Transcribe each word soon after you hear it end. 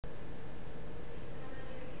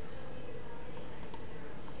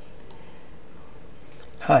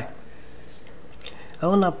Hi, I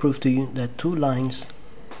will now prove to you that two lines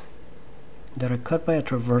that are cut by a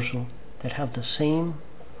transversal that have the same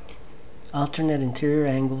alternate interior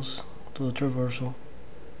angles to the transversal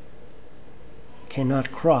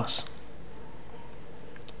cannot cross.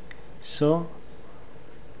 So,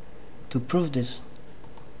 to prove this,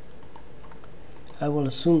 I will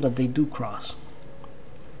assume that they do cross.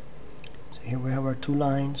 So here we have our two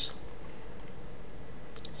lines.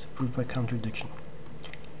 It's proved by contradiction.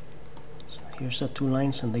 So here's the two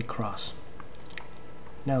lines and they cross.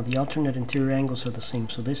 Now the alternate interior angles are the same,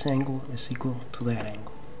 so this angle is equal to that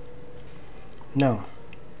angle. Now,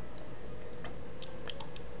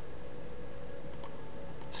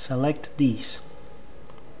 select these.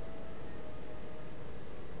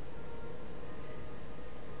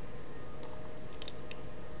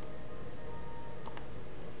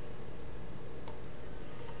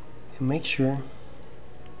 And make sure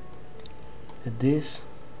that this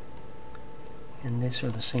and this are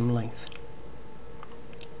the same length.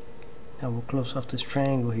 Now we'll close off this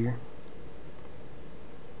triangle here.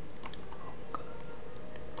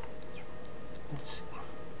 Let's see.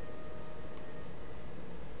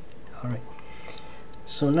 Alright,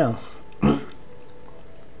 so now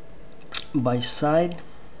by side,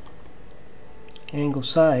 angle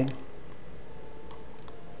side,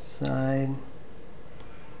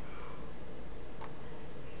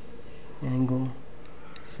 angle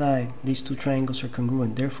side, these two triangles are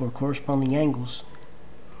congruent, therefore corresponding angles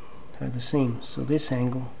are the same. So this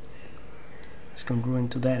angle is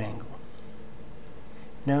congruent to that angle.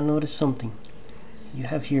 Now notice something. You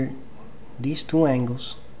have here these two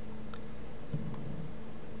angles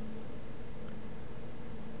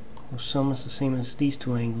whose sum is the same as these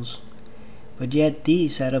two angles, but yet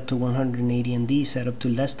these add up to 180 and these add up to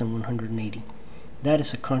less than 180. That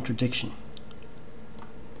is a contradiction.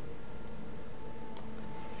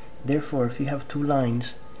 Therefore, if you have two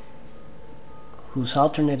lines whose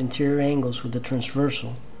alternate interior angles with the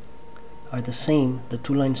transversal are the same, the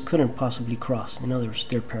two lines couldn't possibly cross. In other words,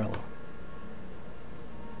 they're parallel.